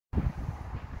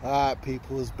Alright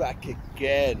peoples, back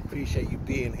again. Appreciate you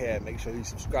being here. Make sure you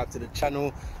subscribe to the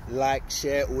channel, like,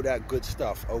 share, all that good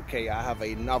stuff. Okay, I have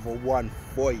another one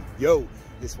for you.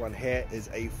 This one here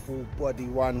is a full body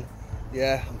one.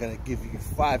 Yeah, I'm going to give you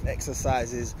 5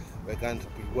 exercises. We're going to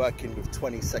be working with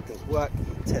 20 seconds work,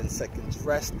 10 seconds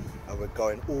rest, and we're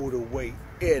going all the way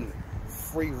in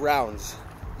 3 rounds.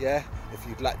 Yeah, if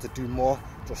you'd like to do more,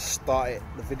 just start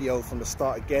the video from the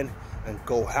start again and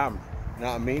go ham. You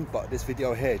know what I mean? But this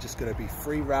video here is just going to be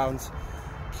 3 rounds.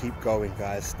 Keep going,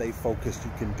 guys. Stay focused.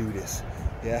 You can do this.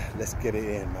 Yeah, let's get it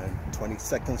in, man. 20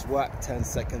 seconds work, 10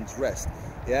 seconds rest.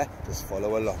 Yeah, just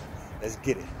follow along. Let's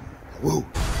get it. Woo!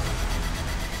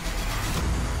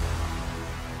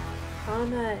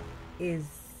 Hana is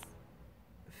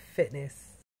fitness.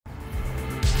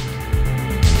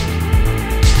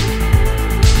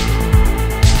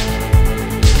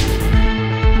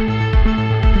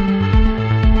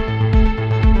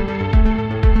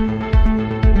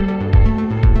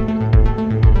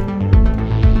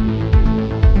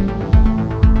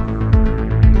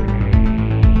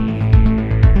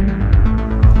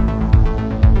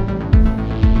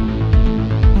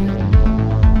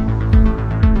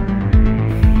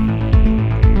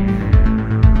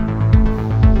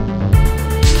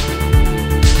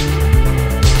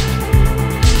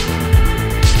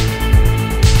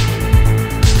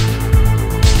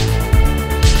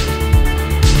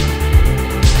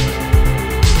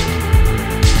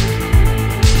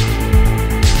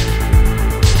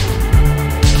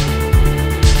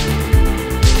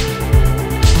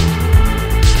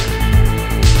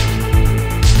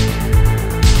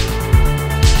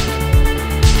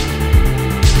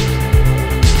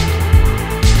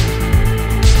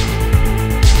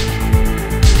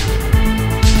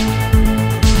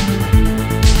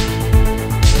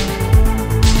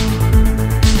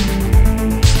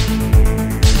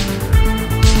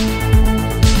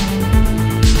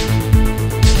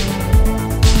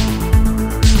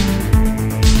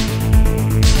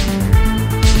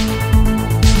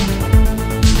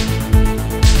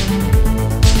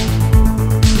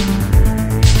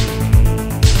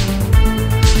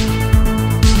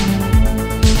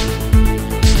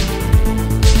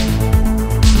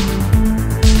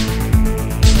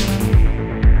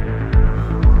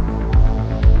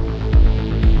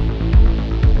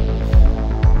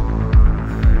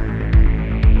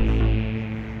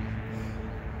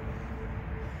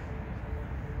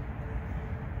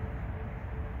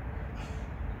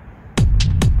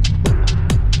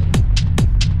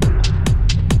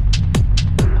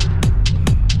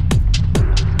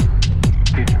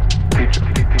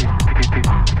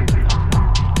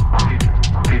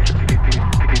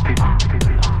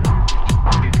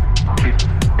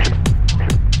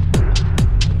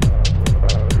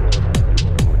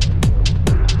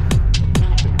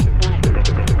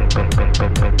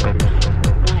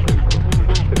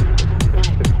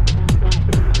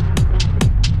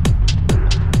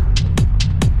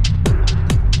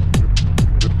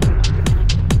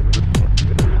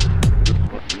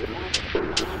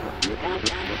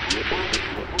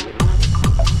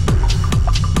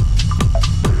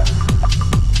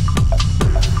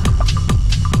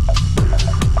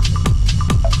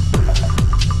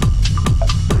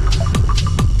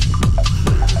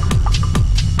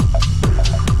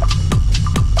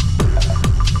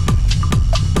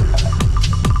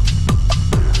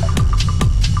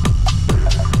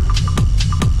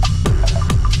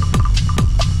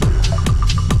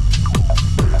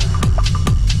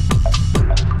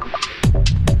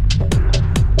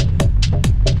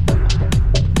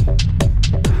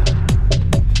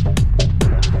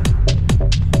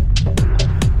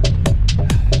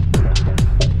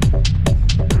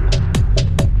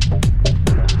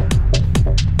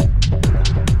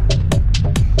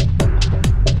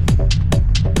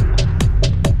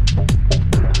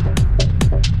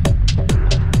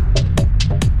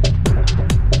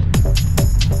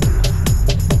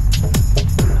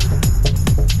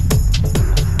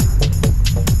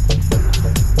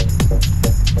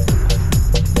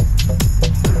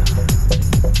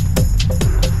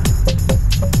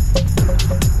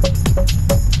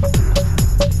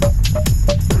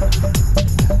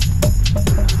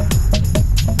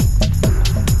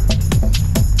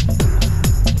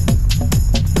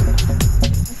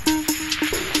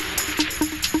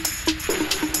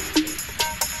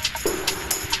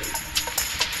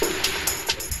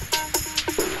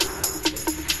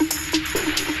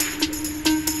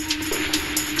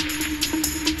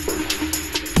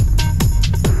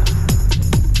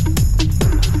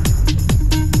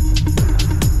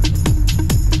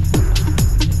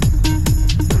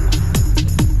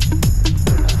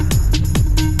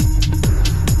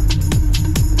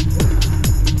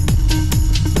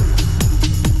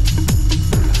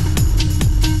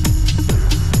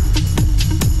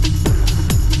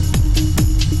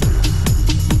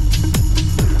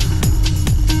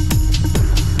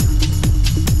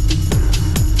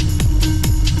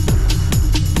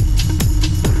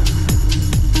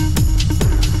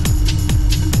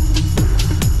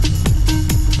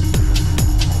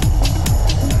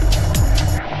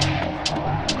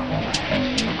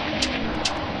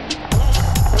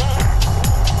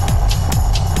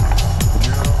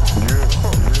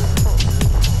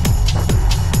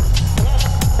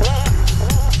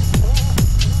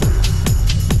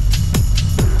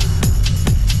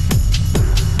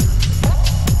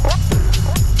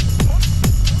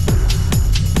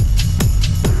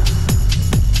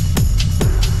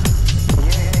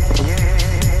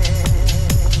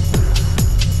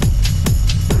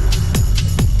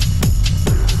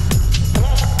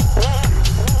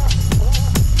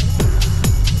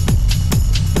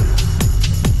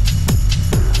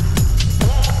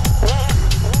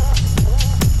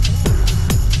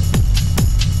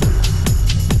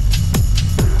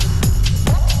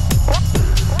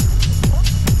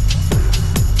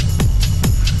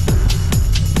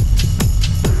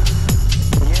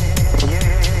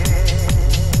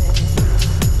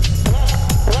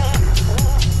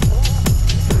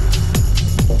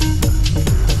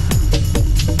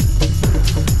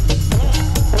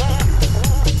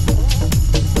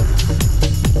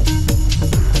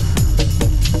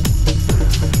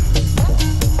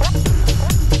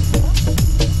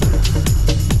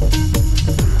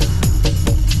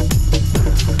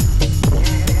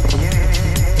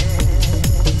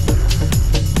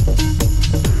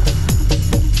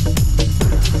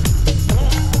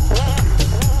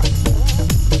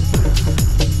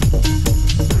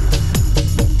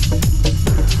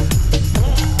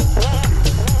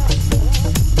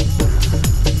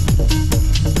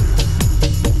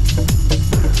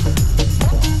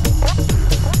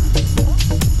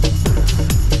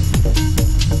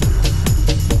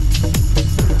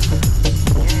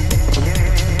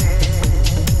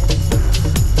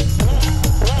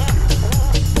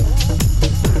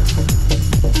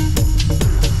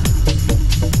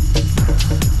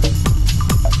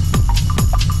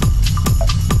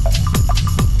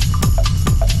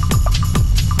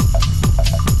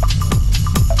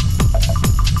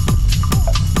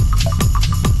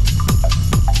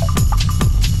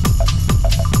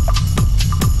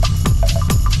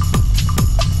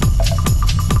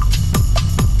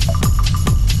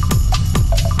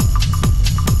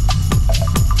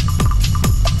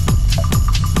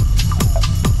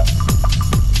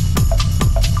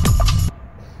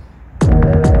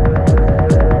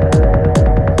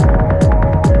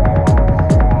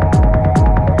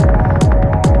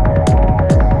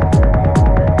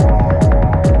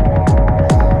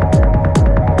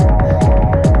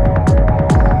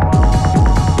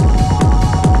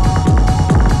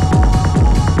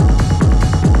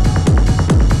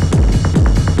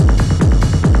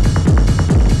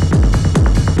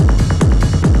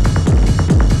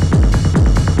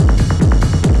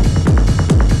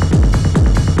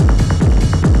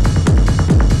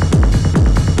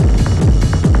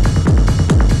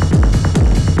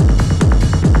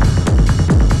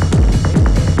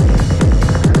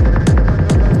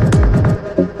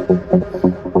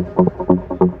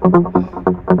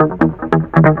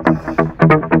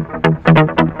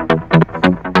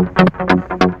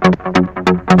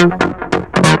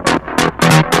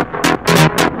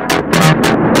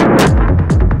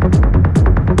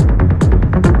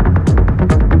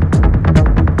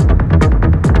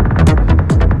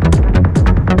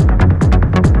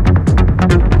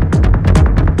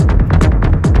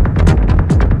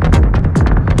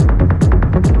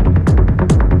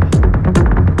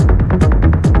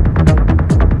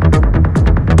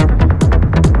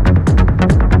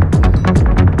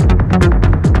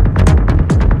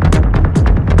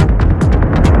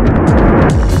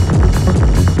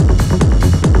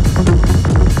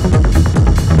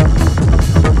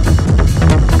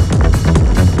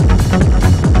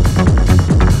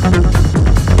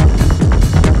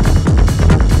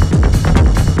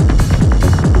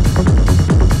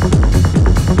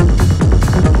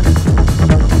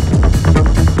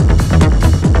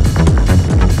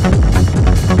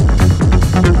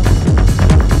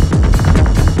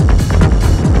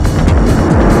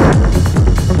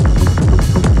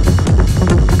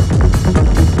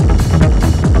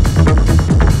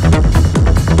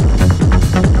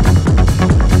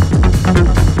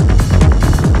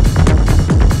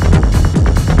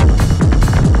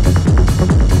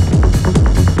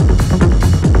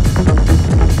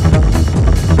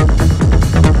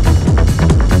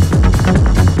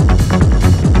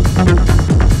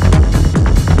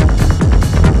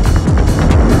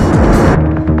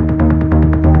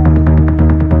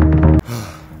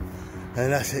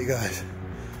 And that's it, guys.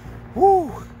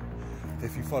 Woo!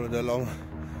 If you followed along,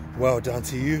 well done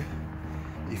to you.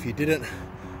 If you didn't,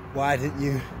 why didn't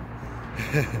you?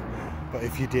 But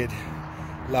if you did,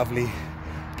 lovely.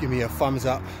 Give me a thumbs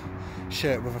up,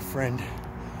 share it with a friend,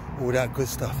 all that good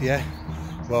stuff, yeah?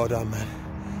 Well done, man.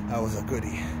 That was a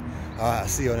goodie. Alright, I'll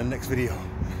see you on the next video.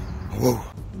 Woo!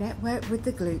 Network with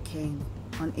the Glute King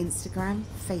on Instagram,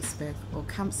 Facebook or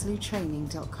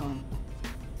campslewtraining.com.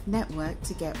 Network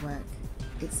to get work.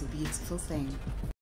 It's a beautiful thing.